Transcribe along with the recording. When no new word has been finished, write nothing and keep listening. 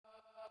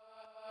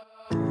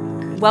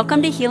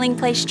Welcome to Healing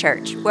Place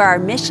Church, where our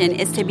mission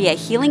is to be a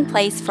healing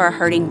place for a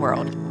hurting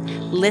world.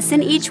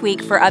 Listen each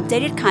week for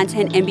updated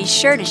content and be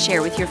sure to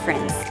share with your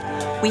friends.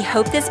 We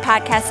hope this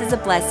podcast is a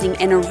blessing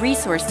and a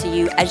resource to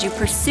you as you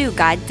pursue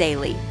God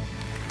daily.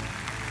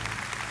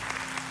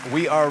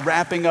 We are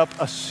wrapping up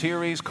a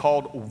series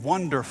called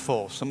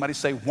Wonderful. Somebody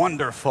say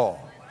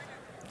wonderful.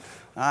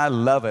 I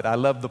love it. I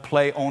love the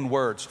play on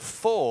words,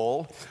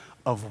 full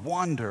of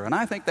wonder. And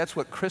I think that's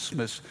what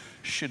Christmas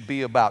should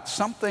be about.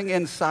 Something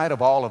inside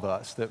of all of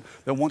us that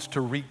wants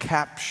to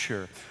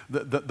recapture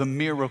the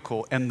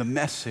miracle and the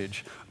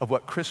message of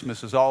what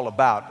Christmas is all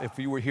about. If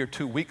you were here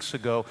 2 weeks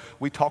ago,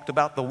 we talked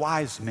about the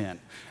wise men,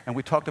 and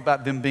we talked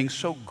about them being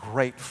so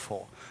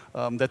grateful.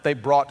 That they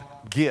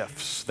brought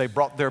gifts, they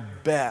brought their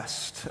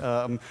best.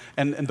 And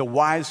the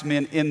wise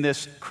men in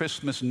this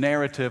Christmas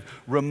narrative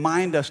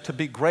remind us to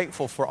be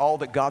grateful for all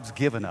that God's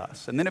given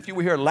us. And then if you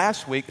were here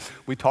last week,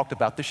 we talked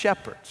about the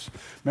shepherds.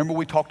 Remember,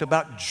 we talked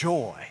about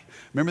joy.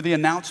 Remember the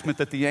announcement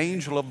that the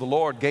angel of the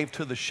Lord gave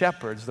to the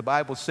shepherds. The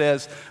Bible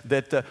says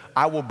that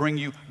I will bring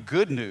you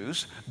good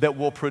news that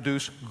will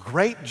produce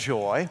great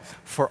joy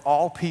for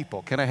all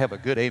people. Can I have a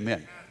good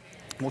amen?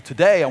 Well,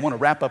 today I want to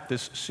wrap up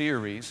this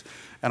series,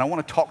 and I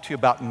want to talk to you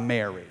about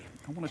Mary.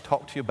 I want to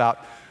talk to you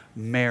about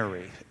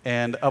Mary.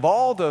 And of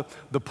all the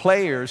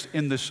players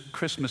in this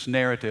Christmas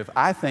narrative,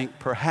 I think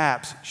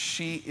perhaps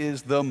she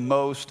is the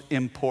most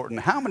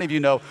important. How many of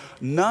you know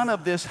none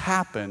of this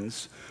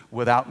happens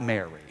without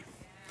Mary?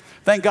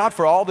 Thank God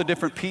for all the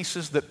different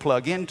pieces that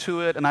plug into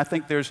it, and I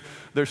think there's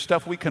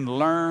stuff we can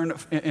learn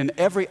in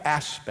every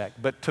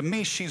aspect. But to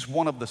me, she's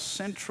one of the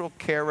central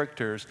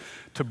characters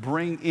to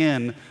bring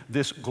in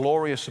this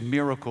glorious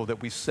miracle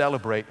that we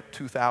celebrate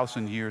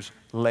 2,000 years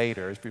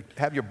later. If you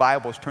have your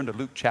Bibles, turn to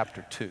Luke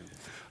chapter 2.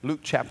 Luke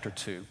chapter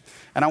 2.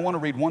 And I want to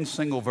read one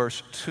single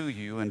verse to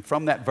you, and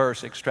from that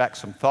verse extract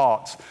some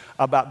thoughts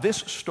about this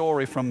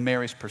story from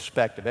Mary's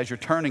perspective. As you're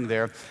turning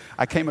there,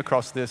 I came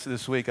across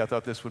this week. I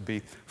thought this would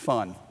be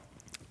fun.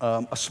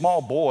 A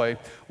small boy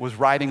was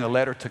writing a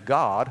letter to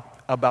God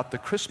about the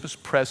Christmas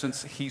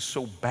presents he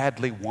so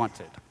badly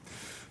wanted.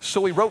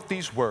 So he wrote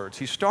these words.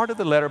 He started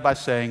the letter by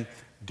saying,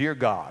 "Dear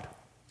God,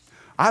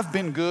 I've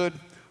been good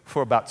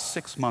for about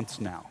 6 months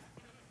now."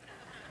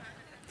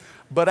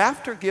 But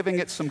after giving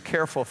it some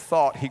careful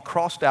thought, he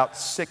crossed out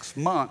 6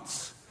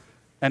 months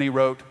and he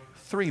wrote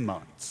 3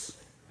 months.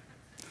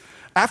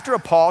 After a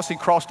pause, he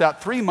crossed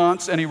out 3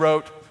 months and he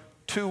wrote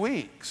 2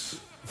 weeks.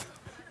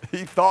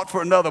 He thought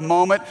for another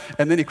moment,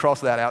 and then he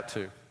crossed that out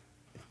too.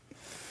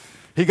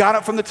 He got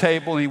up from the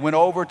table and he went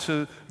over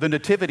to the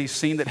nativity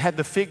scene that had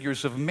the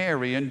figures of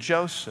Mary and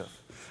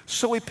Joseph.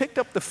 So he picked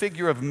up the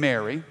figure of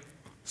Mary,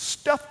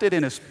 stuffed it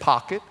in his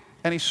pocket,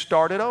 and he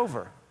started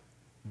over.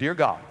 "Dear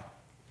God,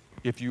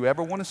 if you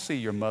ever want to see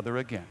your mother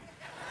again."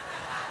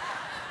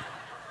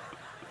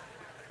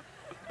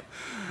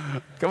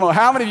 Come on,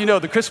 how many of you know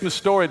the Christmas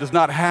story does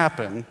not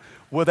happen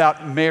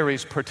without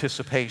Mary's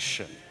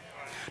participation?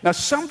 Now,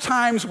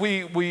 sometimes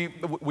we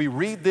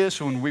read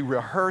this when we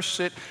rehearse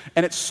it,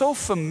 and it's so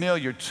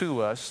familiar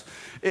to us.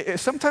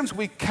 Sometimes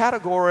we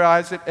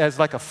categorize it as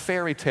like a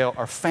fairy tale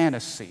or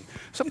fantasy.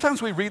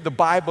 Sometimes we read the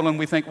Bible and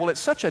we think, well,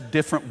 it's such a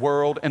different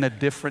world and a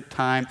different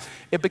time.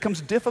 It becomes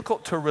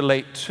difficult to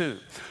relate to.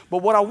 But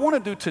what I want to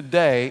do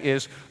today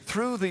is,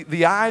 through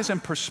the eyes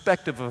and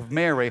perspective of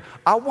Mary,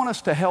 I want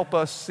us to help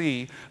us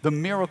see the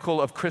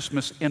miracle of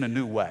Christmas in a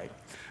new way.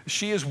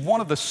 She is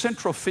one of the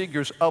central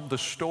figures of the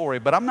story,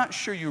 but I'm not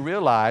sure you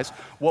realize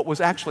what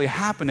was actually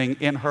happening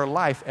in her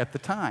life at the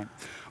time.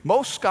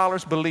 Most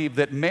scholars believe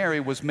that Mary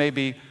was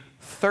maybe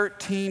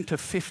 13 to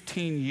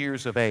 15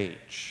 years of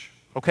age,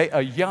 okay, a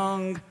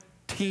young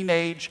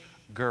teenage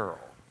girl.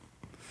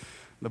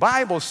 The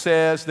Bible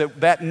says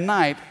that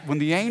night when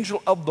the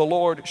angel of the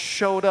Lord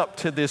showed up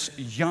to this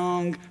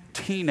young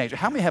teenager.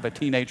 How many have a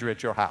teenager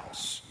at your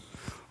house?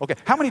 Okay,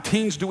 how many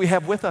teens do we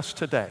have with us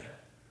today?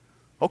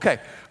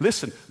 Okay,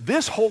 listen,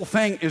 this whole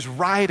thing is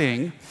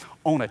riding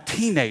on a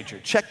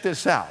teenager. Check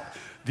this out.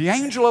 The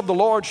angel of the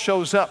Lord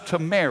shows up to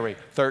Mary,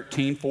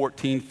 13,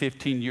 14,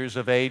 15 years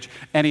of age,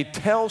 and he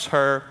tells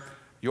her,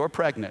 "You're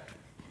pregnant."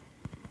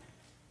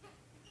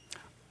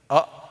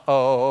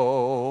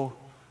 Uh-oh.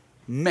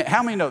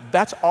 How many know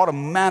that's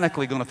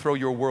automatically going to throw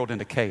your world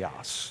into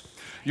chaos?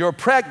 You're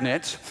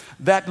pregnant.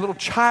 That little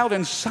child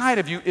inside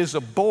of you is a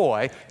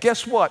boy.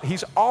 Guess what?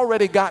 He's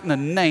already gotten a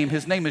name.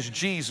 His name is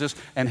Jesus.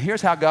 And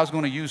here's how God's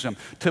going to use him: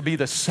 to be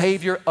the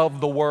Savior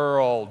of the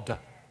world.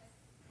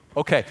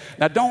 Okay,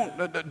 now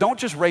don't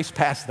just race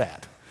past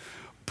that.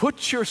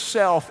 Put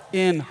yourself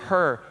in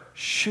her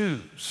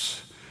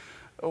shoes.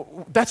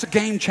 That's a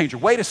game changer.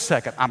 Wait a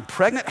second. I'm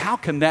pregnant? How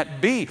can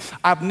that be?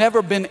 I've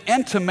never been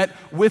intimate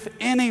with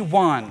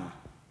anyone.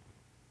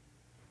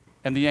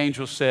 And the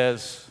angel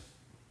says,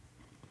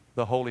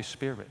 "The Holy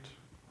Spirit."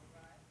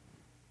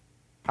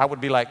 I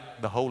would be like,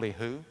 "The Holy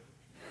who?"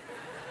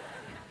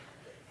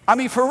 I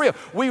mean, for real.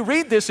 We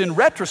read this in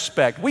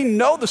retrospect. We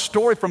know the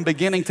story from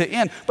beginning to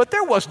end, but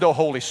there was no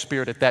Holy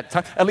Spirit at that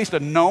time, at least a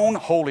known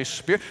Holy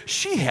Spirit.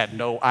 She had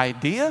no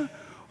idea.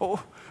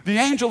 Oh, The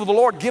angel of the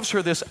Lord gives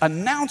her this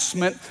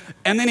announcement,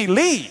 and then he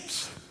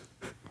leaves.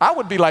 I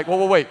would be like,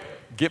 wait,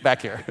 get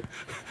back here.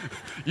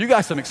 You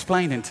got some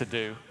explaining to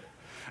do.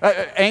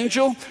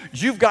 Angel,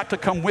 you've got to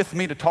come with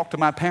me to talk to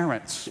my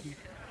parents.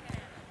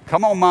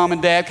 Come on, mom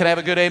and dad, can I have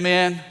a good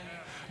amen?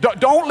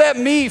 Don't let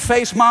me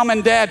face mom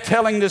and dad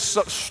telling this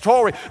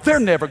story. They're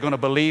never going to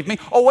believe me.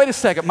 Oh, wait a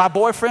second, my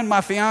boyfriend,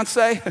 my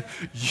fiance,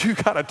 you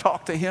got to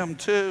talk to him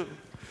too.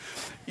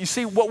 You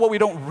see, what we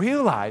don't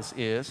realize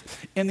is,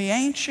 in the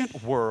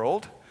ancient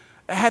world,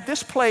 had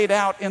this played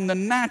out in the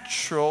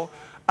natural,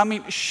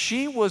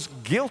 she was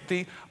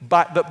guilty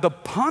by the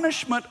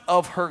punishment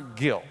of her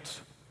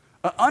guilt.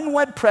 An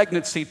unwed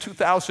pregnancy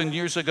 2,000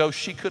 years ago,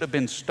 she could have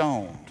been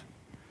stoned.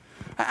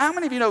 How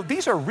many of you know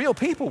these are real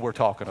people we're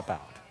talking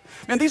about?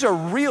 And these are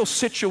real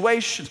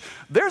situations.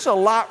 There's a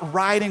lot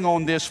riding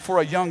on this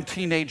for a young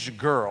teenage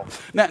girl.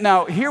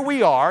 Now, here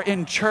we are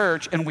in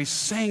church, and we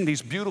sing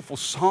these beautiful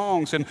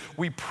songs, and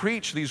we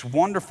preach these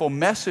wonderful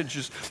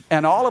messages,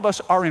 and all of us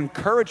are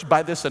encouraged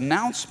by this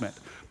announcement.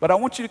 But I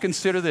want you to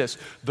consider this.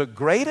 The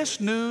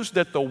greatest news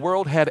that the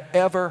world had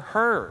ever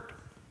heard,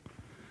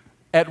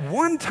 at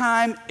one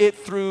time, it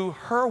threw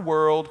her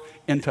world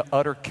into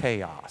utter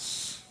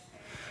chaos.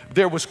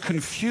 There was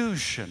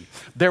confusion.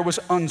 There was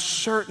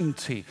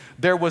uncertainty.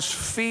 There was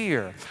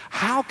fear.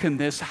 How can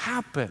this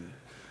happen?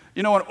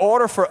 You know, in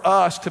order for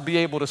us to be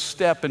able to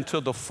step into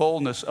the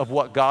fullness of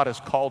what God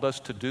has called us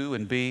to do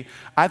and be,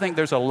 I think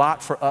there's a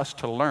lot for us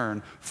to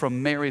learn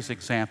from Mary's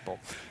example.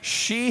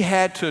 She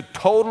had to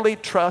totally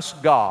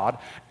trust God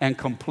and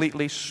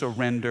completely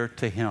surrender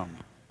to Him.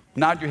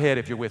 Nod your head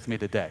if you're with me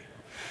today.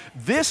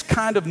 This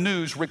kind of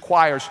news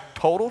requires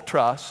total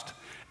trust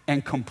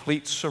and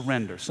complete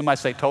surrender. Somebody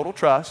say total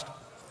trust.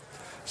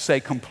 Say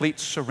complete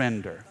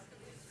surrender.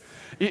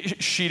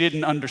 She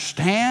didn't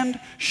understand.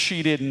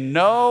 She didn't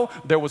know.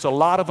 There was a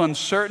lot of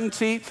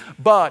uncertainty.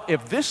 But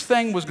if this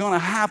thing was going to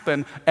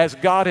happen as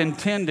God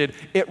intended,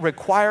 it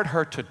required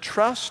her to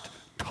trust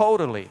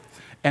totally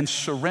and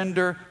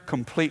surrender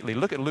completely.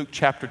 Look at Luke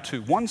chapter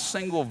 2. One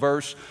single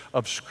verse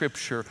of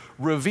Scripture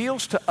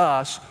reveals to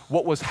us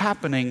what was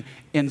happening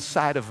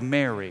inside of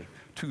Mary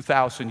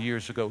 2,000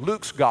 years ago.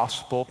 Luke's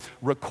gospel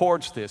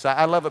records this.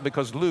 I love it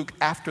because Luke,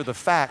 after the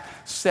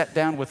fact, sat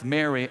down with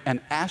Mary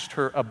and asked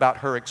her about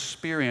her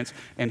experience,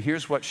 and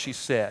here's what she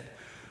said.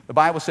 The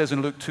Bible says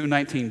in Luke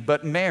 2:19,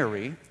 "But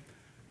Mary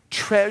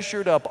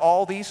treasured up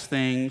all these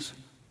things,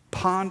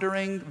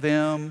 pondering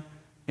them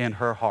in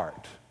her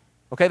heart."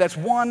 Okay, that's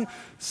one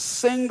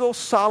single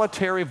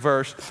solitary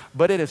verse,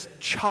 but it is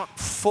chock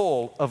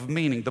full of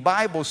meaning. The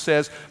Bible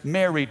says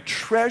Mary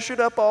treasured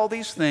up all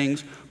these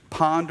things,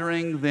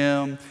 pondering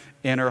them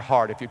in her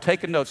heart. If you're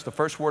taking notes, the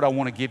first word I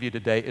want to give you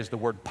today is the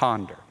word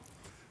ponder.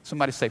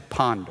 Somebody say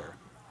ponder.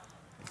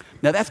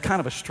 Now that's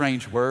kind of a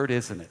strange word,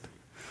 isn't it?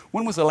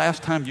 When was the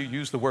last time you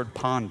used the word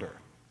ponder?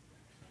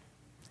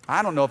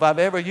 I don't know if I've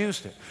ever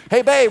used it.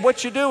 Hey babe,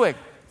 what you doing?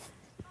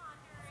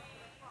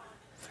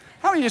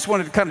 How many of you just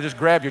wanted to kind of just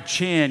grab your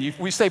chin?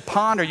 We say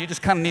ponder, you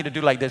just kind of need to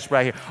do like this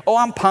right here. Oh,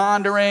 I'm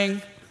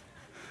pondering.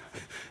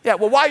 Yeah,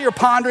 well, while you're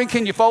pondering,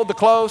 can you fold the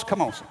clothes?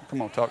 Come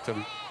on, talk to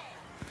me.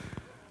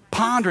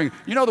 Pondering.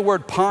 You know the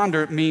word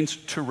ponder means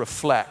to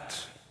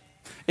reflect.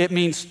 It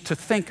means to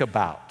think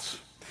about.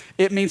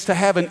 It means to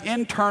have an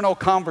internal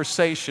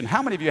conversation.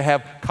 How many of you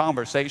have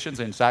conversations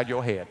inside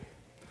your head?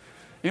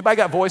 Anybody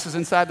got voices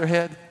inside their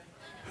head?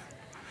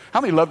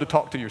 How many love to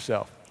talk to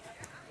yourself?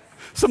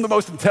 Some of the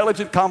most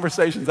intelligent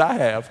conversations I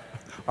have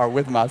are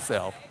with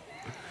myself.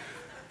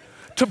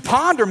 To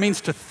ponder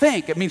means to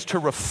think. It means to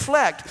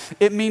reflect.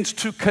 It means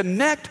to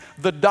connect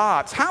the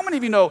dots. How many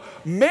of you know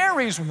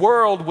Mary's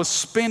world was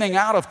spinning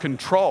out of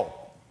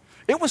control?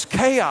 It was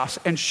chaos,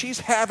 and she's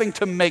having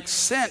to make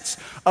sense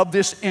of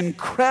this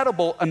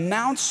incredible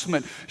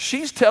announcement.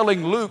 She's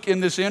telling Luke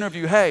in this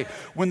interview, hey,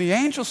 when the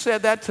angel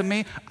said that to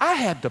me, I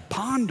had to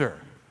ponder.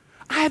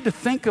 I had to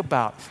think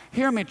about.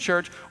 Hear me,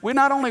 church. We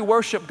not only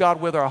worship God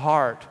with our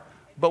heart,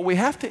 but we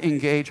have to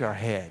engage our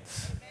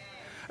heads.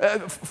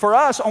 For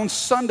us on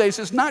Sundays,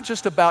 it's not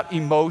just about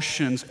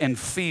emotions and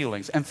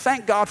feelings, and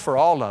thank God for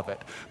all of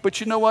it. But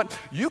you know what?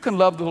 You can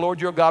love the Lord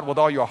your God with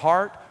all your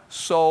heart,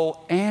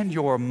 soul, and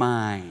your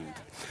mind.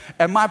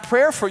 And my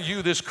prayer for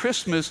you this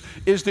Christmas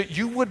is that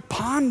you would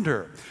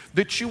ponder,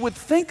 that you would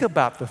think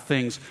about the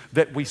things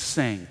that we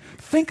sing.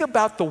 Think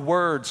about the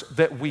words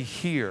that we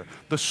hear,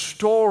 the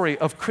story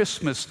of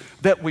Christmas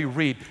that we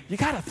read. You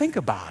got to think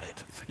about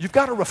it. You've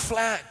got to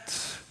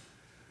reflect.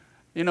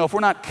 You know, if we're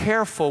not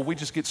careful, we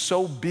just get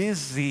so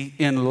busy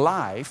in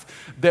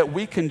life that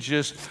we can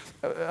just,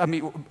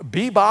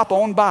 bebop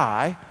on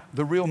by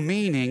the real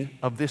meaning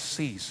of this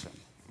season.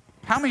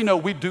 How many know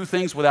we do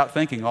things without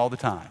thinking all the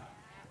time?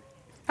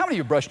 How many of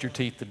you brushed your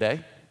teeth today?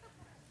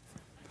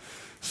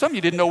 Some of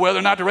you didn't know whether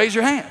or not to raise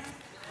your hand.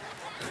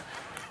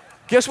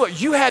 Guess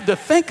what? You had to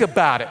think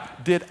about it.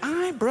 Did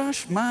I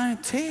brush my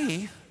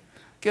teeth?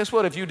 Guess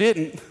what? If you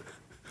didn't,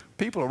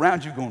 people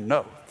around you are going to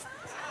know.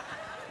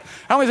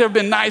 How many's ever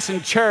been nice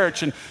in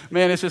church and,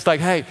 man, it's just like,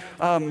 hey,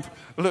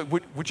 look,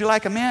 would you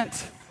like a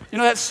mint? You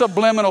know, that's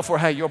subliminal for,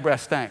 hey, your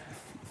breath stank.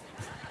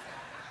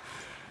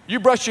 You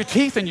brush your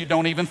teeth and you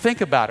don't even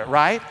think about it,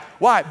 right?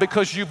 Why?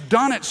 Because you've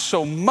done it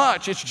so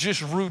much, it's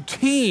just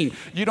routine.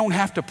 You don't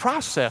have to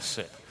process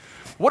it.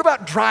 What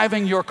about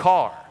driving your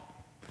car?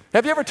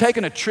 Have you ever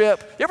taken a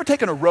trip? You ever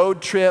taken a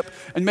road trip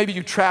and maybe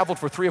you traveled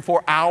for 3 or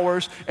 4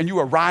 hours and you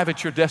arrive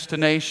at your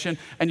destination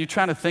and you're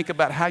trying to think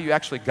about how you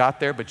actually got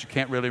there, but you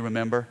can't really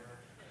remember?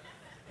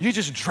 You're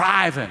just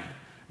driving.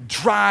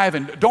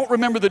 Don't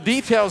remember the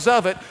details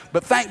of it,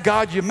 but thank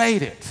God you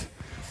made it.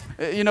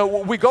 You know,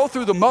 we go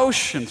through the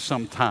motions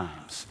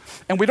sometimes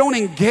and we don't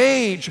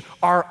engage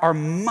our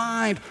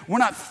mind. We're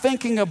not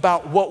thinking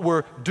about what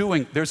we're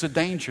doing. There's a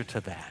danger to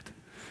that.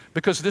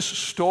 Because this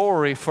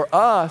story for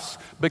us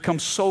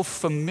becomes so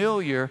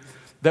familiar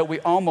that we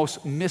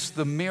almost miss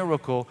the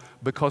miracle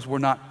because we're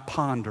not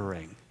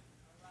pondering.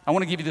 I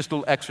want to give you this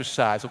little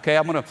exercise, okay?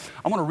 I'm going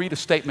to read a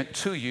statement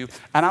to you,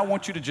 and I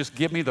want you to just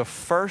give me the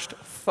first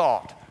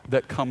thought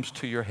that comes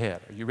to your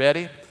head. Are you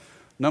ready?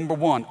 Number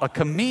 1, a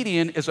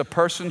comedian is a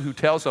person who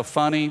tells a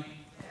funny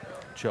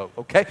joke,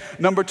 okay?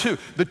 Number 2,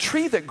 the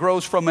tree that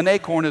grows from an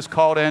acorn is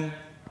called an...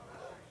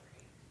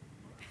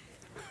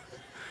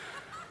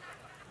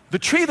 The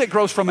tree that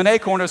grows from an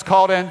acorn is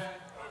called an...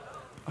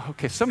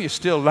 Okay, some of you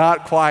still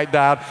not quite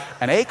dialed.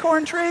 An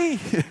acorn tree?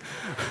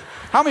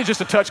 How many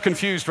just a touch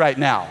confused right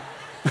now?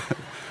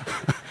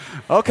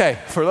 Okay,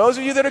 for those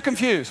of you that are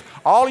confused,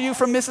 all of you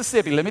from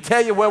Mississippi, let me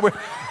tell you where we're...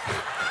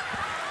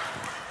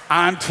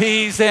 I'm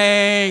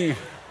teasing.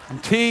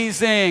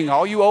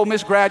 All you Ole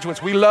Miss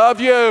graduates, we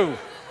love you.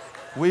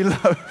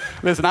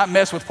 Listen, I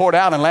messed with Port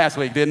Allen last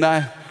week, didn't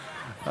I?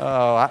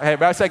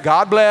 Everybody say,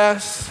 God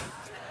bless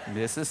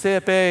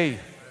Mississippi.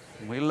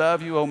 We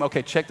love you.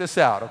 Okay, check this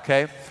out,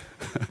 okay?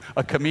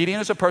 A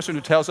comedian is a person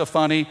who tells a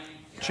funny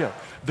joke.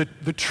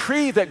 The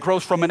tree that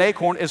grows from an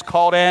acorn is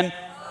called an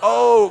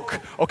oak.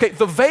 Okay,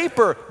 the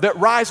vapor that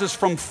rises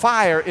from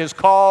fire is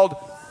called...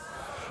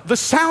 The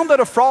sound that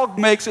a frog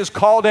makes is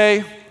called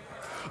a...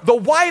 The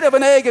white of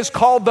an egg is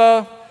called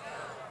the...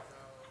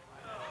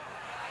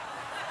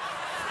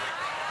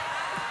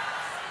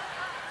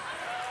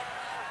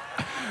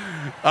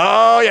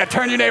 Oh, yeah,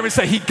 turn to your neighbor and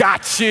say, he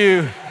got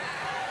you.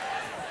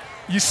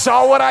 You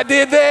saw what I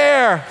did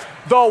there.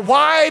 The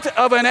white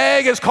of an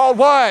egg is called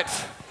what?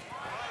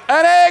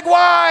 An egg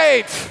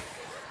white.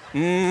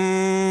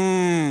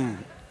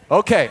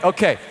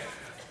 Okay.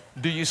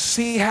 Do you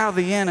see how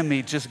the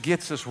enemy just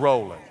gets us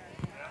rolling?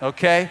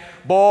 Okay?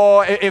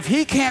 Boy, if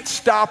he can't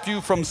stop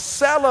you from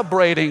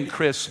celebrating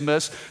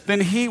Christmas, then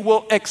he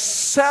will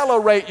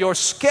accelerate your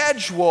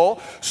schedule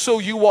so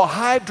you will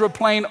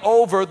hydroplane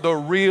over the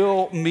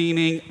real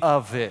meaning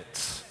of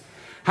it.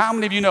 How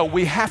many of you know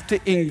we have to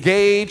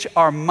engage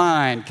our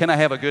mind? Can I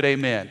have a good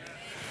amen?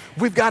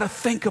 We've got to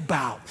think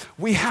about.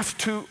 We have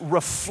to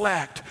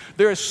reflect.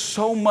 There is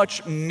so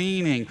much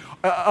meaning.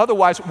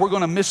 Otherwise, we're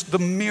going to miss the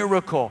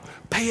miracle.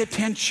 Pay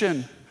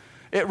attention.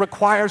 It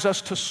requires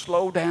us to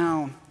slow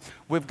down.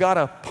 We've got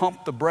to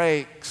pump the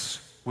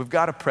brakes. We've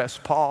got to press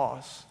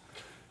pause.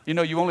 You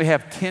know, you only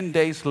have 10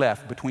 days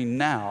left between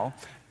now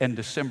and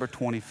December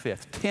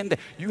 25th. 10 days.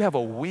 You have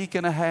a week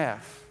and a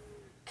half.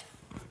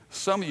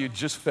 Some of you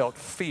just felt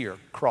fear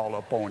crawl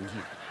up on you.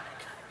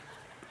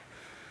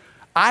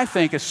 I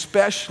think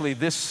especially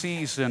this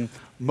season,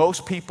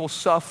 most people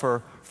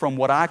suffer from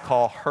what I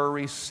call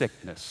hurry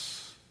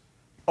sickness.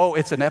 Oh,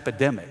 it's an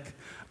epidemic.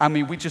 I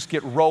mean, we just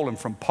get rolling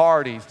from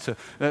parties to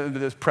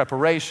this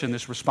preparation,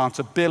 this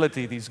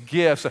responsibility, these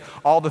gifts,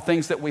 all the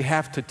things that we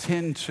have to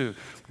tend to.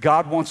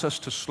 God wants us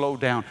to slow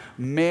down.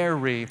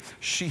 Mary,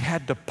 she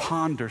had to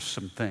ponder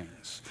some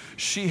things.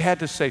 She had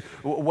to say,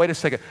 wait a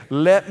second,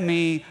 let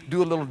me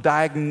do a little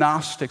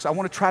diagnostics. I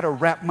want to try to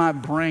wrap my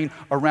brain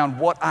around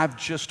what I've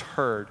just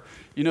heard.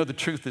 You know, the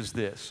truth is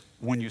this.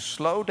 When you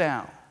slow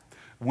down,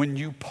 when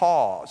you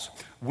pause,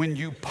 when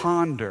you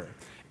ponder,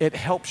 it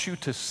helps you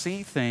to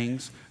see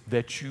things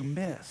that you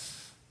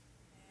miss.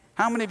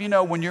 How many of you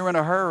know when you're in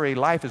a hurry,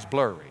 life is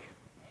blurry?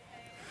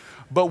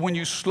 But when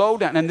you slow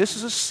down, and this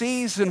is a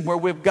season where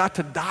we've got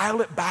to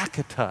dial it back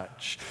a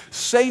touch,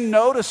 say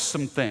no to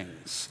some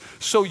things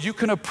so you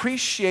can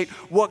appreciate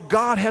what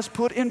God has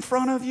put in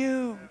front of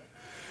you.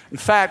 In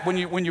fact, when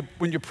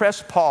you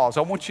press pause,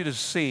 I want you to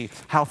see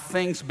how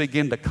things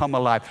begin to come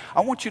alive.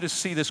 I want you to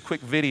see this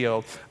quick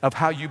video of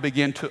how you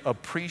begin to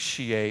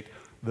appreciate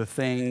the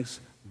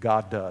things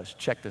God does.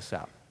 Check this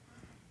out.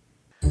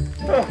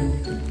 I'm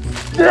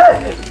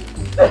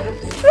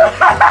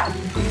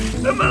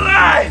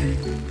alive!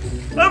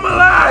 I'm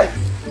alive!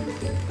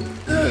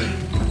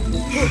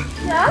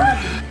 Yeah?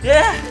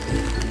 Yeah!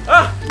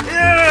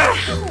 Yeah!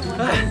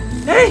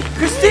 Hey,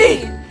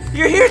 Christine!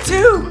 You're here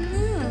too!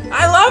 Mm-hmm.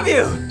 I love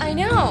you! I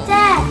know.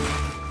 Dad,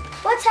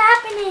 what's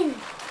happening?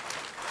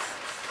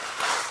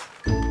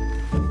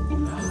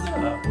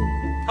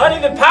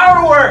 Honey, the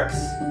power works!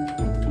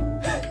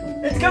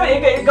 It's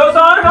coming, it goes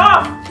on and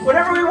off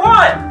whenever we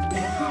want!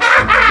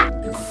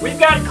 We've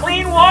got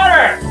clean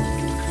water!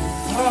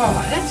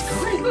 Oh, that's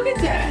great, look at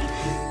that!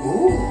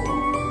 Ooh!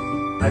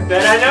 I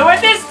bet I know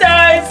what this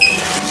does!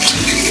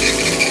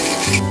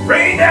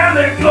 Rain down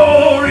the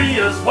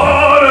glorious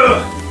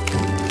water.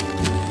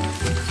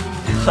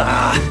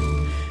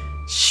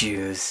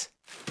 Shoes.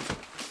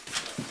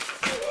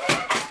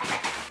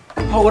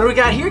 Oh, what do we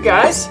got here,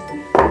 guys?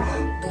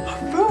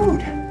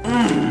 Food.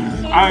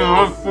 I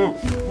love food.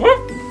 What?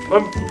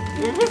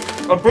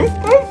 A beef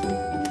steak?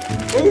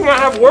 Are you gonna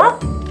have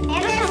work?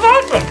 This is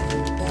awesome.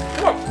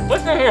 Look,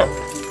 listen here.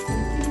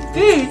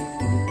 Dee,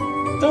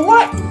 the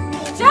what?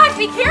 Jack,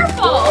 be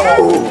careful!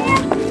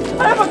 Oh,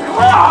 I have a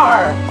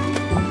car.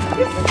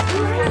 This is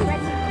great.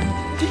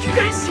 Did you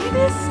guys see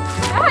this?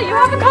 Yeah, you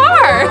have a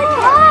car!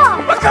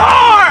 A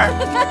car!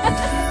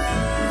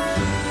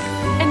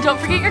 And don't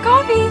forget your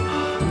coffee.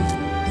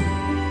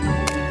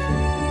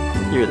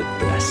 You're the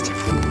best.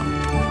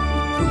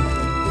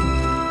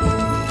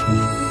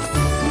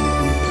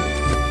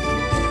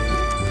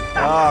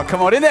 Oh,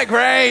 come on. Isn't that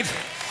great?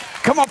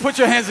 Come on, put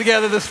your hands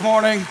together this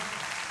morning.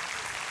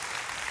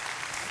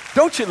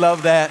 Don't you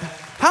love that?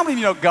 How many of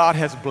you know God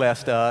has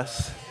blessed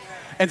us?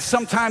 And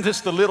sometimes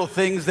it's the little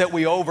things that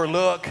we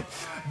overlook.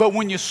 But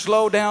when you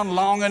slow down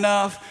long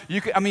enough,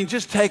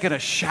 just taking a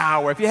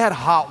shower. If you had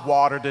hot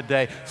water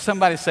today,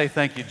 somebody say,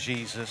 thank you,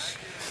 Jesus.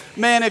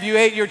 Man, if you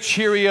ate your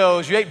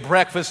Cheerios, you ate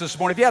breakfast this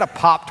morning, if you had a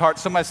Pop-Tart,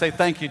 somebody say,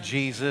 thank you,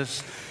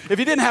 Jesus. If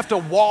you didn't have to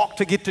walk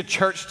to get to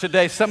church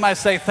today, somebody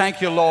say, thank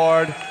you,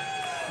 Lord.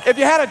 If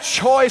you had a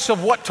choice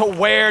of what to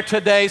wear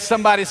today,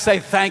 somebody say,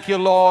 thank you,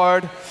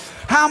 Lord.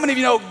 How many of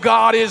you know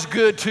God is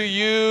good to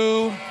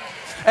you?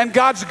 And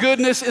God's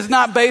goodness is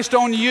not based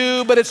on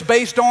you, but it's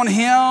based on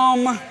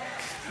Him.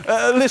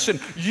 Listen,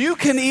 you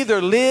can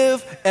either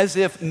live as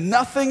if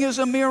nothing is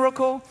a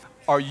miracle,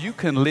 or you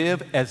can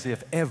live as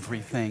if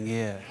everything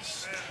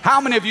is.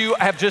 How many of you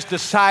have just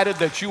decided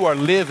that you are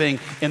living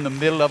in the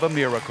middle of a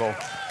miracle?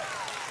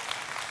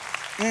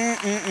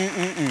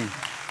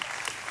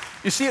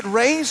 You see, it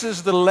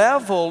raises the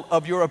level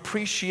of your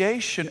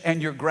appreciation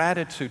and your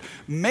gratitude.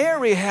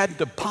 Mary had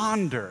to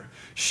ponder.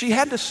 She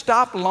had to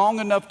stop long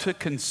enough to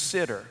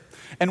consider.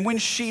 And when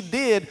she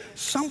did,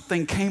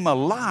 something came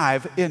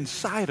alive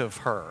inside of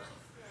her.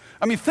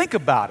 I mean, think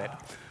about it.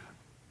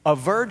 A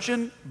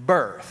virgin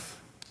birth.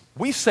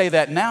 We say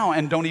that now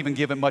and don't even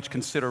give it much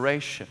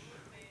consideration.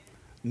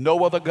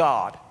 No other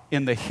God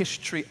in the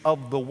history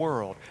of the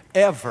world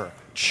ever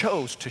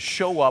chose to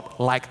show up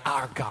like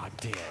our God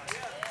did.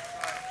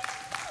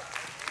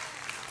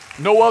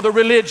 No other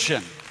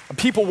religion.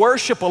 People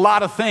worship a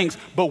lot of things,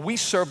 but we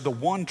serve the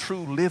one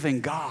true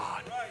living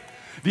God.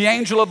 The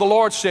angel of the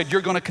Lord said,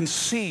 you're going to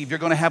conceive, you're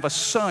going to have a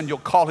son, you'll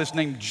call his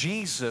name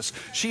Jesus.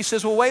 She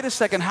says, well, wait a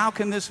second, how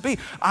can this be?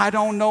 I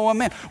don't know a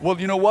man. Well,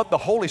 you know what? The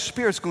Holy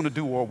Spirit's going to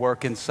do a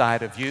work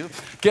inside of you.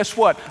 Guess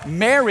what?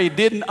 Mary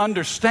didn't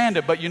understand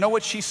it, but you know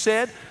what she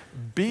said?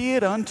 Be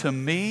it unto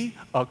me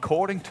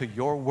according to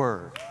your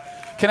word.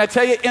 Can I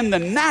tell you, in the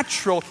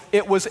natural,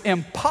 it was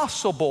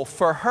impossible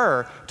for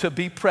her to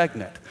be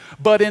pregnant.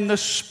 But in the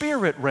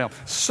spirit realm,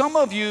 some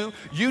of you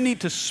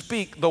need to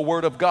speak the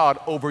word of God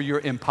over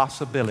your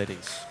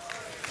impossibilities.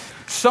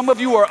 Some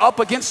of you are up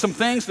against some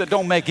things that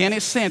don't make any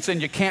sense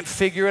and you can't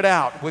figure it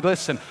out. Well,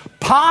 listen,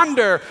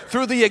 ponder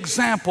through the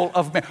example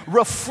of man.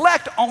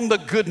 Reflect on the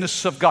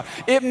goodness of God.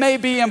 It may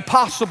be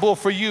impossible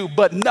for you,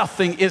 but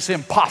nothing is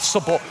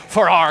impossible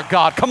for our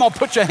God. Come on,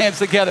 put your hands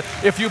together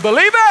if you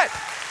believe it.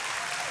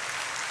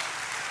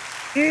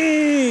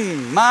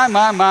 My.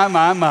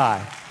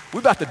 We're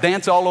about to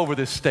dance all over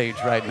this stage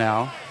right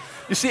now.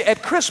 You see,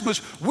 at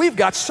Christmas, we've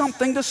got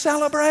something to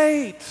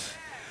celebrate.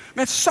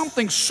 Man,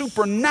 something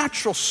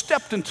supernatural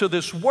stepped into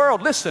this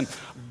world. Listen,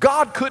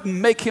 God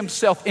couldn't make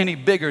himself any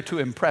bigger to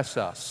impress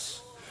us.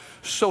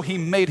 So he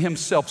made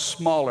himself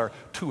smaller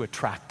to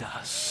attract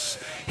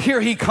us.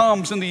 Here he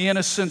comes in the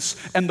innocence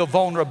and the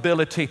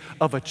vulnerability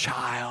of a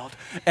child.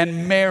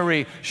 And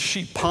Mary,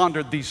 she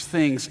pondered these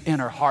things in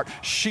her heart.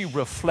 She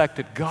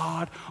reflected,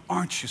 God,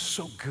 aren't you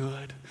so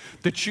good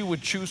that you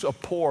would choose a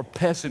poor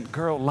peasant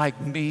girl like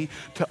me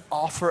to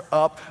offer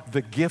up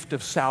the gift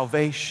of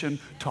salvation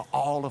to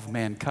all of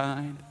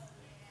mankind?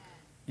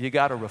 You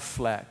got to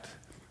reflect.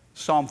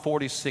 Psalm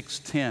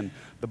 46:10,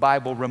 the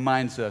Bible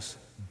reminds us,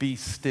 be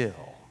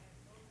still.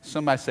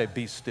 Somebody say,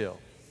 be still.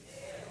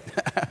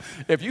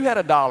 If you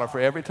had $1 for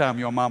every time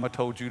your mama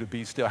told you to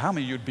be still, how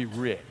many of you would be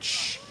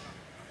rich?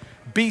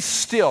 Be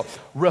still,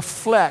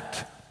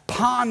 reflect,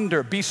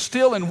 ponder, be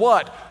still in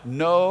what?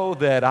 Know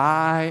that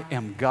I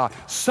am God.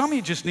 Some of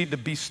you just need to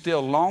be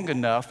still long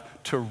enough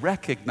to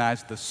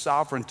recognize the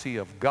sovereignty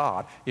of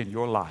God in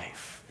your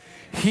life.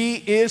 He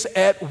is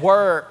at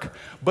work,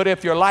 but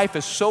if your life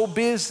is so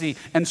busy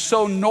and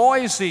so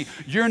noisy,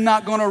 you're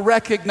not going to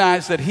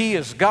recognize that he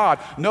is God.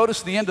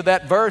 Notice the end of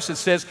that verse, it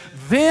says,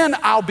 then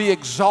I'll be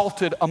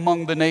exalted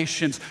among the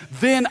nations.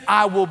 Then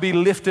I will be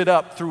lifted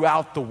up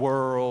throughout the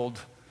world.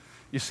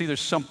 You see, there's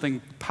something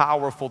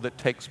powerful that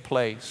takes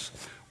place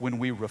when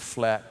we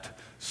reflect.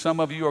 Some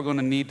of you are going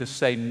to need to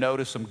say no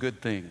to some good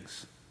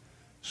things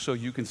so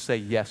you can say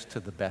yes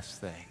to the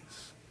best things.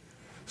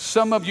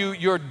 Some of you,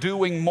 you're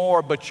doing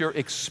more, but you're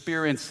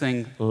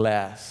experiencing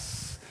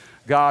less.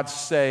 God's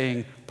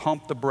saying,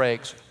 pump the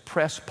brakes,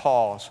 press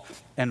pause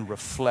and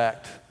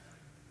reflect.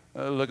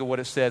 Look at what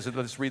it says.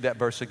 Let's read that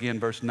verse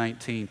again, verse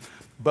 19.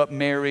 But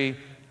Mary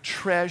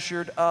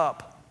treasured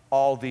up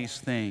all these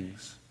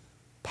things,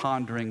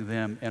 pondering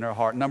them in her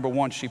heart. Number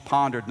one, she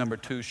pondered. Number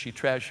two, she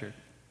treasured.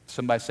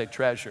 Somebody say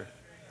treasure.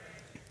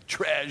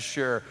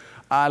 Treasure.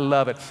 I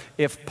love it.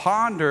 If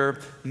ponder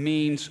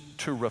means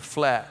to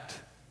reflect,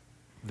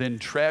 then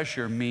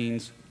treasure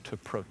means to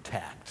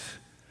protect.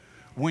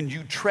 When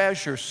you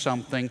treasure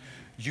something,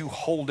 you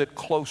hold it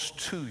close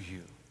to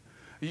you.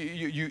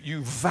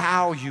 You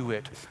value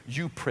it.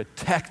 You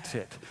protect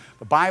it.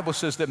 The Bible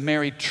says that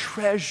Mary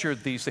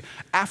treasured these things.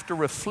 After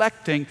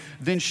reflecting,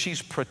 then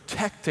she's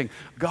protecting.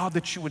 God,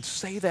 that you would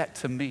say that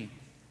to me.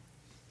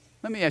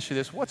 Let me ask you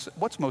this.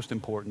 What's most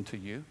important to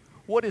you?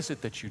 What is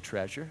it that you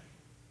treasure?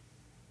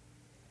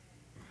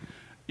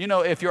 You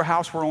know, if your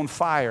house were on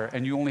fire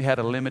and you only had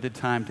a limited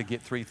time to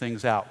get 3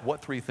 things out,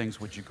 what 3 things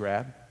would you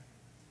grab?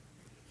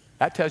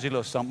 That tells you a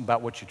little something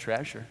about what you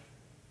treasure.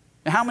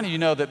 Now, how many of you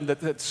know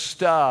that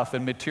stuff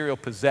and material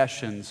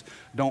possessions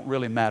don't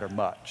really matter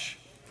much?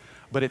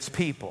 But it's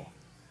people,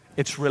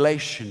 it's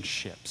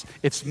relationships,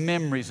 it's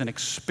memories and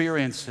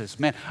experiences.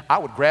 Man, I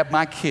would grab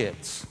my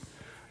kids.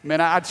 Man,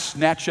 I'd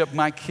snatch up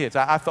my kids.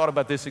 I thought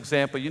about this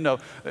example. You know,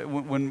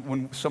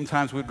 when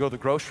sometimes we'd go to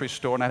the grocery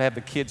store and I'd have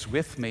the kids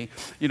with me,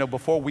 you know,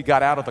 before we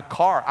got out of the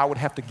car, I would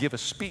have to give a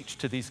speech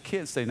to these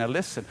kids. Say, now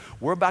listen,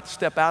 we're about to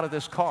step out of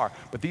this car,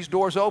 but these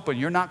doors open.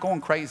 You're not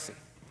going crazy.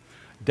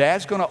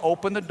 Dad's going to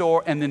open the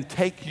door and then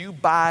take you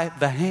by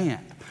the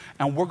hand.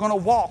 And we're going to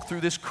walk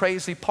through this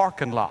crazy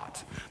parking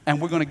lot.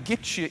 And we're going to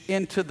get you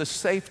into the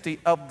safety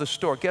of the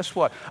store. Guess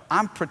what?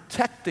 I'm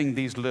protecting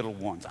these little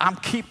ones. I'm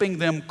keeping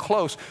them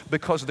close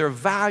because they're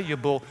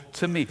valuable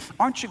to me.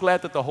 Aren't you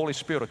glad that the Holy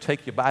Spirit will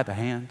take you by the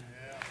hand?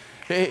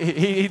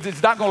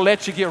 He's not going to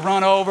let you get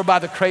run over by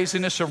the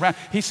craziness around.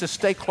 He says,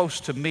 stay close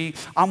to me.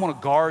 I'm going to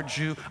guard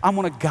you. I'm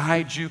going to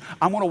guide you.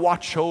 I'm going to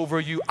watch over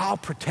you. I'll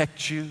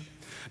protect you.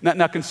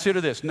 Now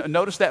consider this.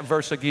 Notice that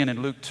verse again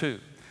in Luke 2.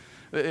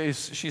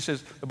 She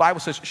says, the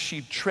Bible says,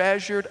 she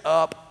treasured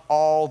up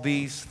all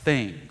these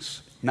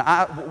things.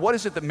 Now, what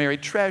is it that Mary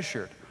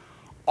treasured?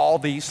 All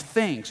these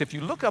things. If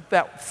you look up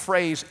that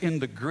phrase in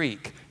the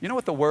Greek, you know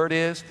what the word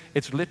is?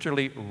 It's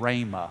literally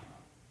rhema.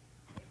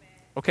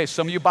 Okay,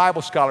 some of you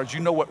Bible scholars, you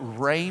know what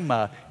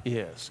rhema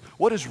is.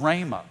 What is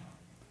rhema?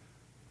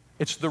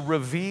 It's the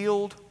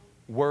revealed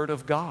word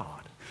of God.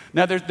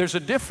 Now, there's a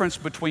difference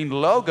between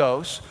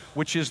logos,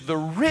 which is the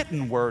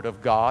written word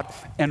of God,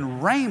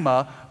 and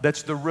rhema,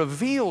 that's the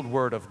revealed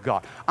word of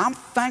God. I'm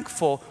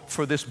thankful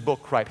for this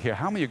book right here.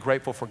 How many are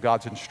grateful for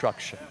God's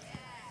instruction?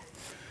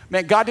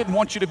 Man, God didn't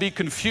want you to be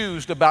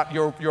confused about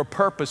your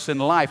purpose in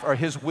life or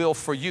His will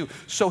for you.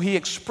 So He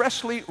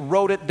expressly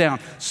wrote it down.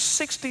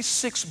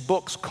 66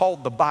 books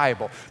called the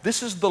Bible.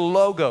 This is the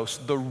logos,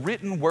 the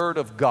written word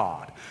of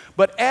God.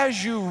 But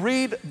as you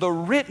read the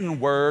written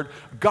word,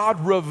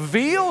 God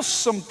reveals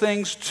some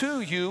things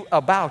to you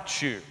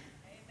about you.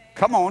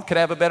 Come on, can I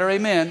have a better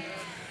amen?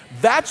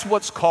 That's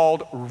what's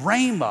called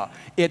rhema.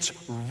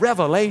 It's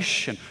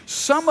revelation.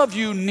 Some of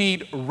you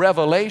need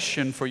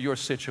revelation for your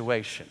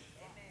situation.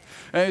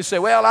 And you say,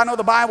 well, I know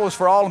the Bible is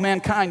for all of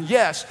mankind.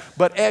 Yes,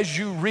 but as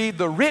you read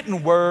the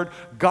written word,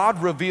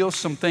 God reveals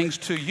some things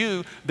to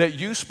you that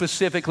you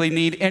specifically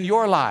need in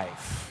your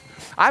life.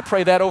 I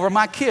pray that over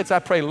my kids. I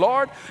pray,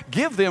 Lord,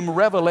 give them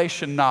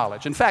revelation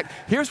knowledge. In fact,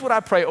 here's what I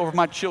pray over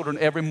my children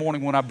every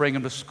morning when I bring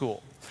them to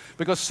school.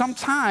 Because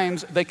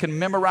sometimes they can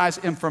memorize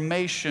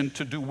information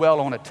to do well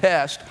on a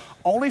test,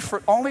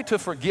 only to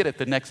forget it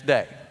the next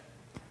day.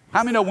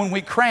 How many know when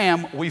we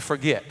cram, we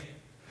forget?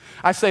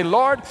 I say,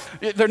 Lord,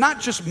 they're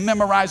not just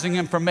memorizing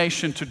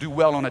information to do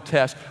well on a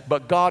test,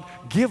 but God,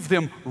 give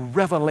them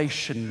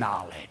revelation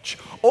knowledge.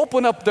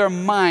 Open up their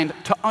mind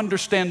to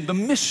understand the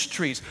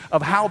mysteries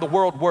of how the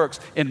world works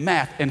in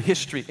math and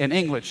history and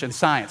English and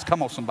science.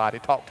 Come on, somebody,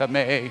 talk to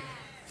me.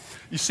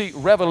 You see,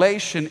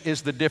 revelation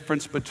is the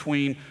difference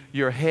between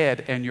your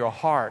head and your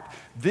heart.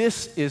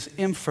 This is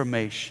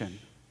information,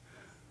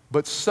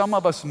 but some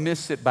of us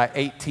miss it by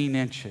 18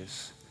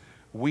 inches.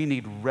 We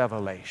need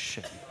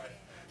revelation.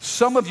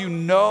 Some of you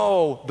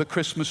know the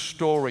Christmas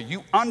story.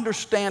 You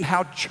understand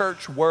how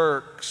church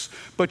works,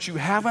 but you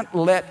haven't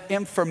let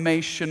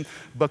information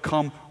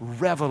become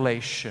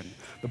revelation.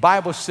 The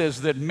Bible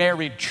says that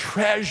Mary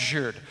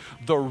treasured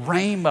the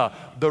rhema,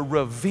 the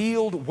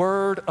revealed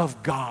word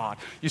of God.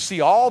 You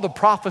see, all the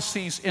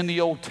prophecies in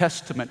the Old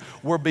Testament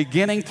were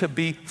beginning to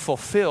be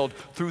fulfilled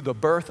through the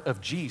birth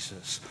of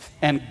Jesus.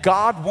 And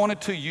God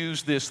wanted to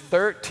use this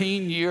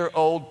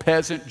 13-year-old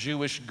peasant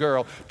Jewish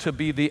girl to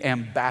be the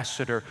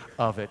ambassador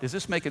of it. Is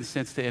this making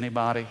sense to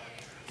anybody?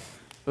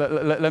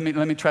 Let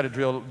me try to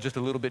drill just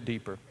a little bit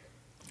deeper.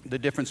 The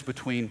difference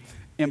between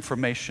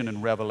information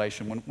and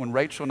revelation. When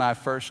Rachel and I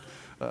first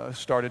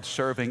started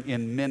serving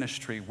in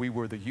ministry, we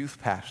were the youth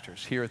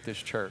pastors here at this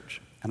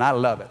church. And I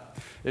love it.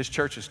 This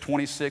church is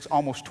 26,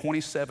 almost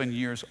 27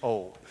 years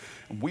old.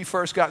 When we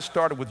first got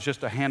started with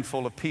just a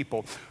handful of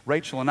people,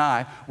 Rachel and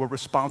I were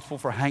responsible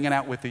for hanging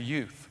out with the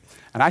youth.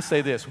 And I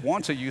say this,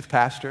 once a youth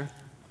pastor,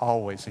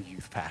 always a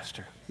youth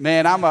pastor.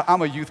 Man, I'm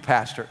a youth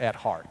pastor at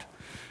heart.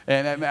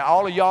 And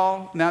all of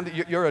y'all, now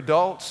that you're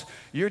adults,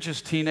 you're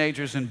just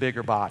teenagers in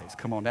bigger bodies.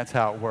 Come on, that's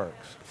how it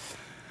works.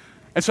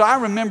 And so I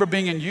remember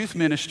being in youth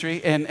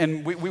ministry,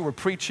 and we were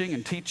preaching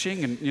and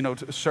teaching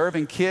and,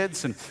 serving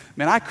kids. And,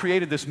 man, I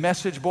created this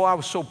message. Boy, I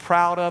was so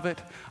proud of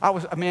it.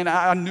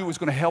 I knew it was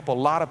going to help a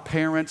lot of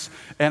parents.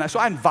 And so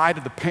I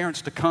invited the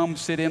parents to come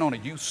sit in on a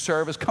youth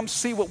service, come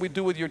see what we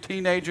do with your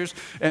teenagers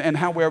and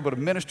how we're able to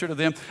minister to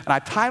them. And I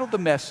titled the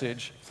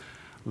message,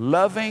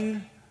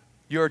 Loving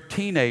Your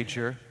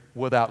Teenager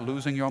Without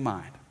Losing Your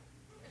Mind.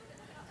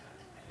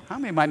 How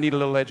many might need a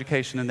little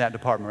education in that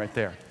department right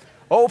there?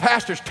 Oh,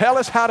 pastors, tell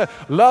us how to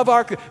love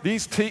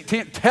these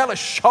tell us,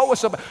 show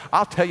us about.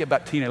 I'll tell you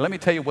about teenagers. Let me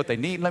tell you what they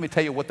need. Let me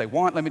tell you what they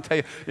want. Let me tell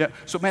you. Yeah.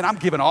 So, man, I'm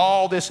giving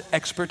all this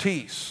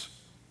expertise.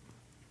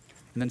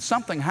 And then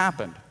something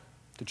happened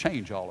to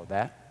change all of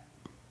that.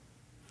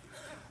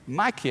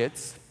 My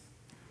kids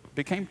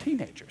became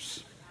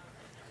teenagers.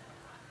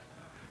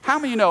 How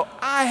many of you know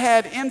I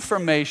had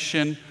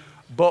information,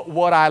 but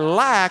what I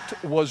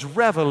lacked was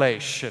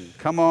revelation?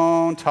 Come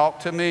on, talk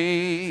to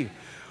me.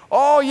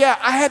 Oh, yeah,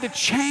 I had to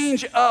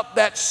change up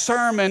that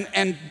sermon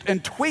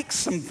and tweak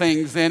some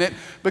things in it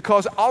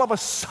because all of a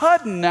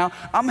sudden now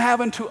I'm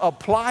having to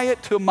apply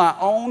it to my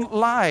own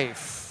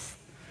life.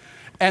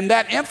 And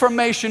that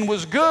information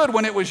was good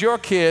when it was your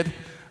kid,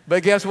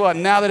 but guess what?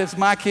 Now that it's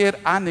my kid,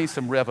 I need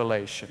some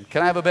revelation.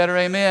 Can I have a better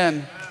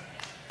amen?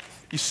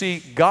 You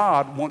see,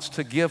 God wants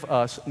to give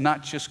us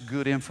not just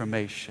good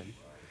information.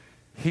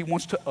 He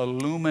wants to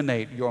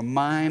illuminate your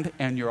mind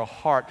and your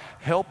heart,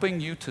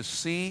 helping you to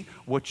see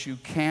what you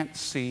can't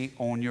see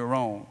on your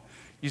own.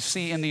 You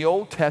see, in the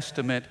Old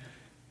Testament,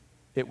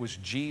 it was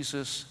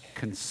Jesus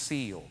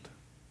concealed.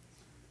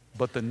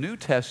 But the New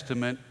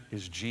Testament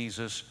is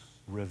Jesus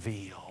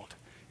revealed.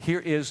 Here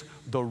is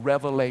the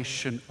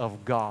revelation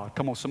of God.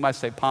 Come on, somebody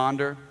say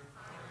ponder.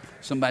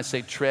 Somebody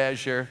say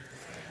treasure.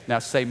 Now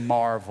say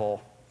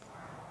marvel.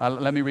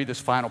 Let me read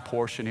this final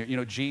portion here. You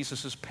know,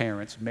 Jesus'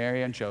 parents,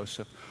 Mary and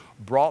Joseph,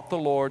 brought the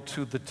Lord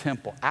to the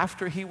temple.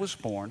 After he was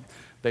born,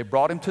 they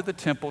brought him to the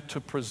temple to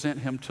present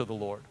him to the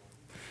Lord.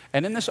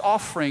 And in this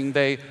offering,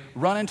 they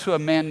run into a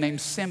man named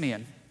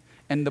Simeon.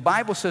 And the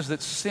Bible says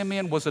that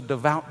Simeon was a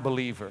devout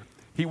believer.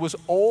 He was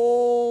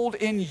old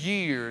in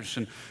years,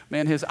 and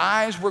man, his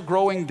eyes were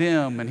growing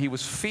dim, and he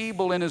was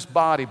feeble in his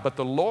body. But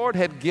the Lord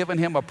had given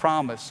him a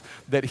promise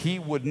that he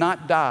would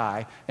not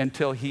die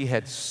until he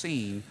had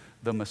seen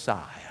the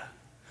Messiah.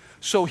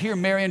 So here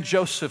Mary and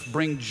Joseph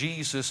bring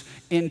Jesus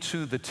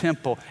into the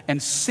temple,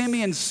 and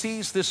Simeon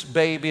sees this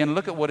baby, and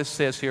look at what it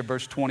says here,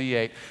 verse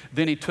 28.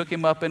 Then he took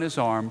him up in his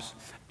arms,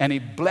 and he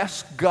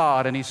blessed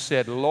God, and he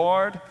said,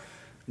 Lord,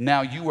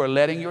 now you are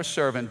letting your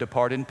servant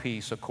depart in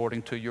peace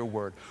according to your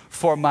word.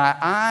 For my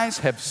eyes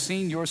have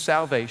seen your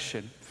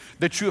salvation,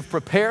 that you have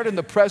prepared in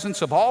the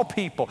presence of all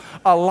people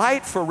a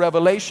light for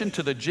revelation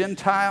to the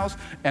Gentiles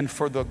and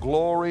for the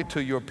glory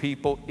to your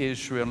people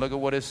Israel. And look at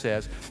what it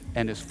says.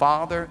 And his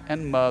father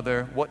and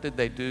mother, what did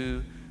they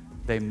do?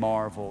 They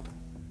marveled.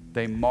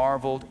 They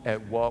marveled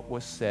at what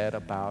was said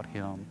about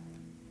him.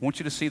 I want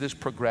you to see this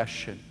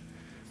progression.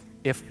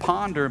 If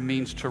ponder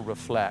means to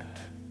reflect,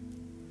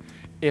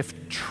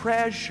 if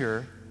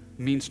treasure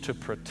means to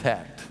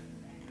protect,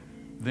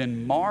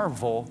 then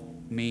marvel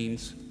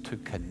means to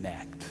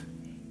connect.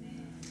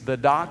 The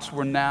dots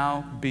were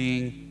now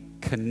being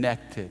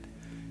connected.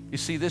 You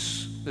see,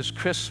 this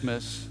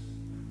Christmas,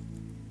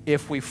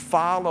 if we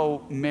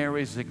follow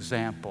Mary's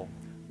example,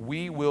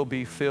 we will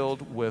be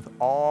filled with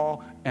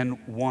awe and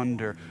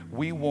wonder.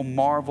 We will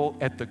marvel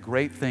at the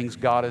great things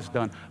God has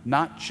done,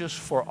 not just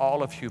for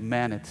all of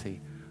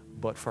humanity,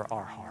 but for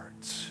our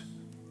hearts.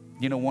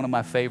 You know, one of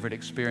my favorite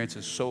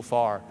experiences so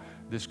far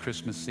this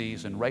Christmas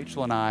season,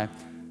 Rachel and I,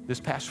 this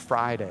past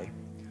Friday,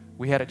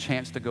 we had a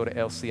chance to go to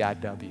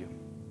LCIW.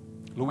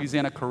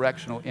 Louisiana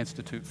Correctional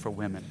Institute for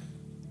Women.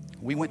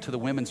 We went to the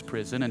women's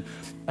prison, and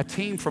a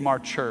team from our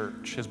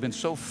church has been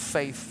so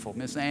faithful.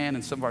 Miss Ann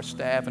and some of our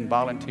staff and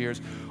volunteers,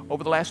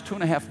 over the last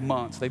 2.5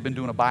 months, they've been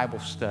doing a Bible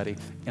study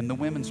in the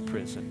women's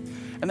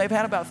prison. And they've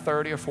had about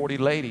 30 or 40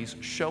 ladies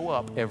show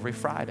up every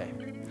Friday.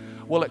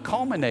 Well, it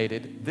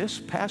culminated this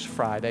past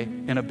Friday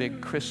in a big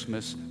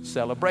Christmas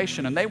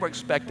celebration, and they were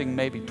expecting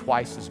maybe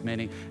twice as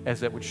many as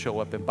that would show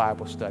up in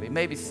Bible study,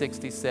 maybe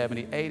 60,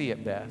 70, 80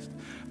 at best.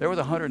 There was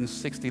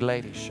 160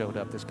 ladies showed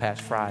up this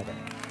past Friday.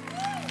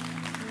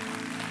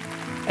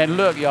 And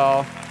look,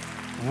 y'all,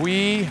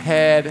 we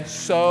had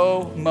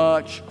so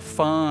much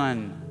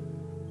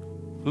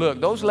fun.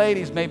 Look, those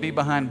ladies may be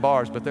behind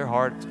bars, but their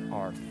hearts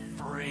are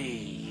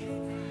free.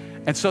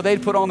 And so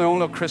they'd put on their own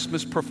little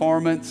Christmas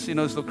performance, you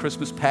know, this little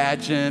Christmas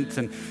pageant.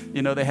 And,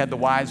 you know, they had the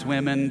wise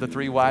women, the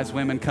 3 wise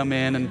women come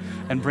in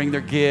and bring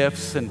their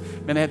gifts. And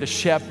then they had the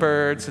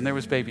shepherds, and there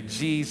was baby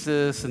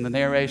Jesus, and the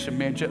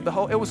narration.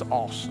 It was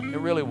awesome. It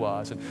really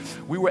was. And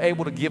we were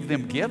able to give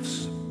them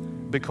gifts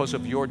because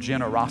of your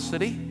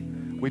generosity.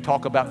 We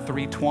talk about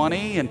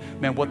 320 and,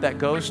 man, what that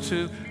goes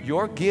to.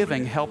 Your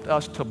giving helped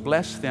us to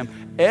bless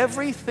them.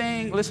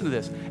 Everything, listen to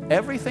this,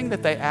 everything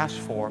that they asked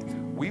for,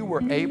 we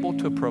were able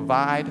to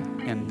provide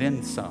and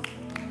then some.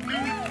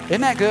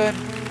 Isn't that good?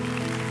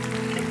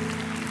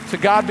 To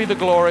God be the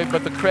glory,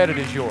 but the credit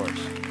is yours.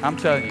 I'm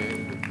telling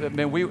you.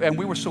 Man, we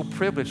were so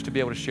privileged to be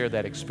able to share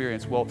that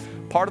experience. Well,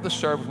 part of the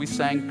service, we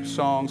sang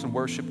songs and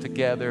worship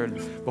together.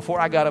 And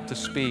before I got up to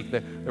speak,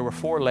 there were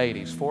four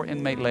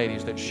inmate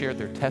ladies that shared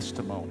their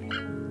testimony.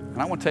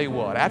 And I want to tell you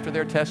what, after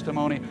their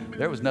testimony,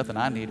 there was nothing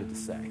I needed to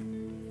say.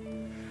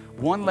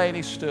 One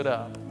lady stood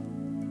up,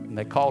 and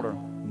they called her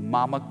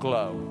Mama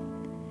Glow.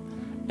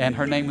 And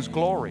her name was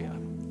Gloria.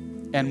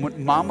 And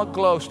when Mama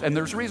Glow, and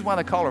there's a reason why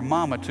they call her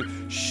Mama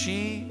too,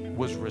 she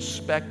was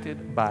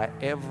respected by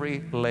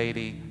every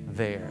lady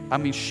there. I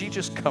mean, she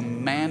just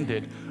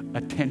commanded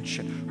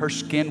attention. Her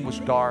skin was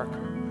dark.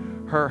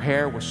 Her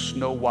hair was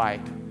snow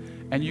white.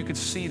 And you could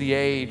see the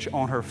age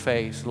on her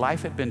face.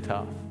 Life had been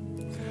tough.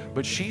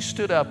 But she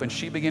stood up and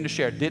she began to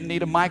share. Didn't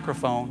need a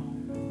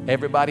microphone.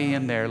 Everybody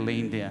in there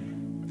leaned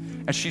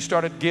in. And she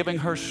started giving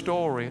her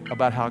story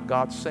about how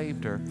God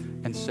saved her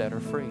and set her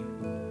free.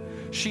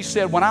 She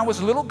said, when I was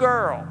a little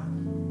girl,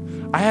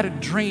 I had a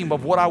dream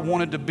of what I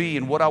wanted to be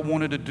and what I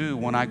wanted to do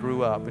when I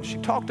grew up. And she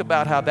talked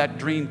about how that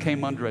dream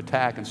came under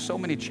attack and so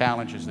many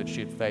challenges that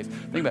she had faced.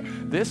 Think about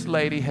it. This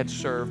lady had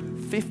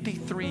served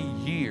 53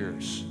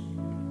 years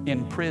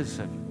in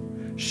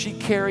prison. She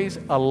carries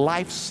a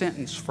life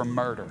sentence for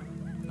murder.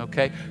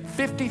 Okay,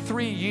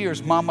 53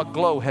 years Mama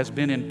Glow has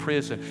been in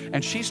prison,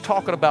 and she's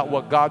talking about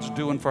what God's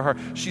doing for her.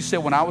 She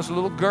said, when I was a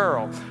little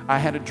girl, I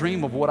had a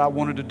dream of what I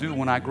wanted to do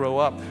when I grow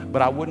up,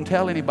 but I wouldn't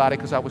tell anybody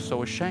because I was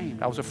so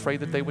ashamed. I was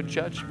afraid that they would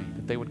judge me,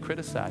 that they would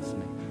criticize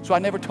me. So I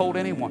never told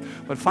anyone.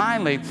 But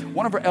finally,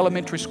 one of her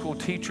elementary school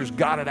teachers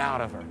got it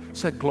out of her.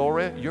 Said,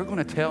 Gloria, you're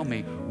going to tell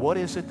me, what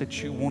is it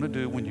that you want to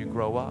do when you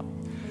grow up?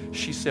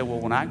 She said, well,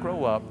 when I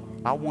grow up,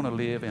 I want to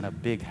live in a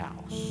big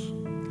house,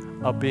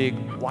 a big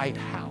white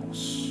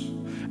house.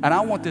 And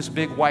I want this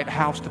big white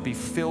house to be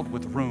filled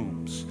with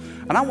rooms.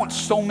 And I want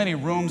so many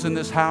rooms in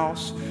this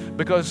house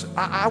because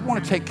I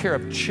want to take care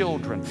of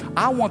children.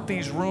 I want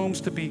these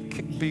rooms to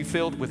be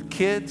filled with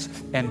kids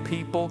and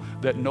people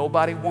that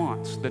nobody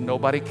wants, that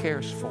nobody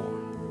cares for.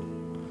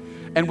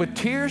 And with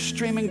tears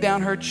streaming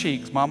down her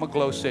cheeks, Mama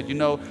Glow said, you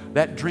know,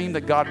 that dream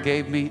that God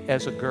gave me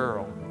as a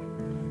girl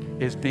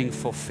is being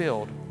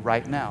fulfilled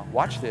right now.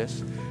 Watch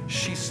this.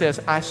 She says,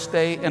 I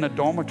stay in a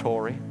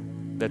dormitory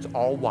that's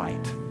all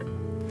white.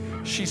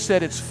 She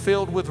said it's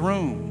filled with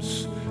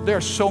rooms. There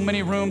are so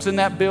many rooms in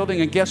that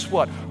building, and guess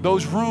what?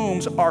 Those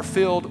rooms are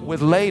filled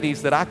with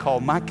ladies that I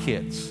call my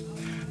kids.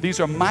 These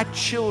are my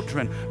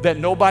children that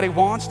nobody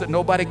wants, that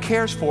nobody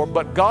cares for,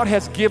 but God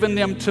has given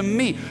them to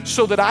me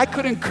so that I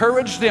could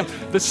encourage them.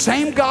 The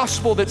same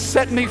gospel that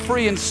set me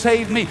free and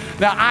saved me,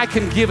 now I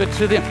can give it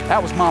to them.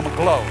 That was Mama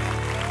Glow.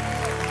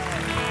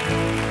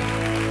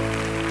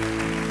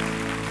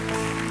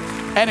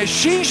 And as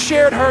she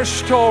shared her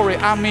story,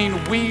 I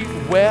mean, we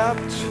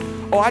wept.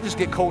 Oh, I just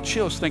get cold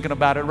chills thinking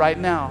about it right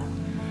now.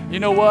 You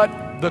know what?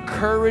 The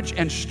courage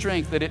and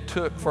strength that it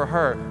took for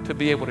her to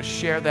be able to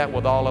share that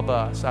with all of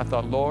us. I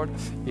thought, Lord,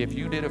 if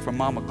you did it for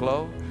Mama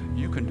Glow,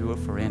 you can do it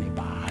for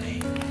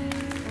anybody.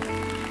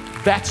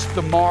 That's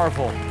the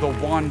marvel, the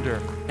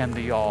wonder, and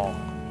the awe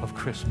of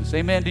Christmas.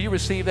 Amen. Do you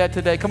receive that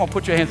today? Come on,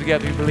 put your hands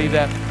together if you believe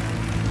that.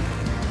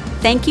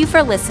 Thank you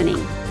for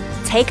listening.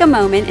 Take a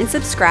moment and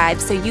subscribe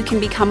so you can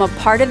become a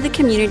part of the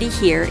community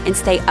here and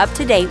stay up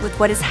to date with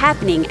what is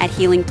happening at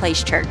Healing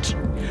Place Church.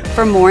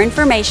 For more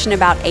information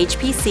about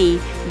HPC,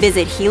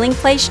 visit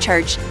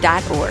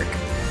healingplacechurch.org.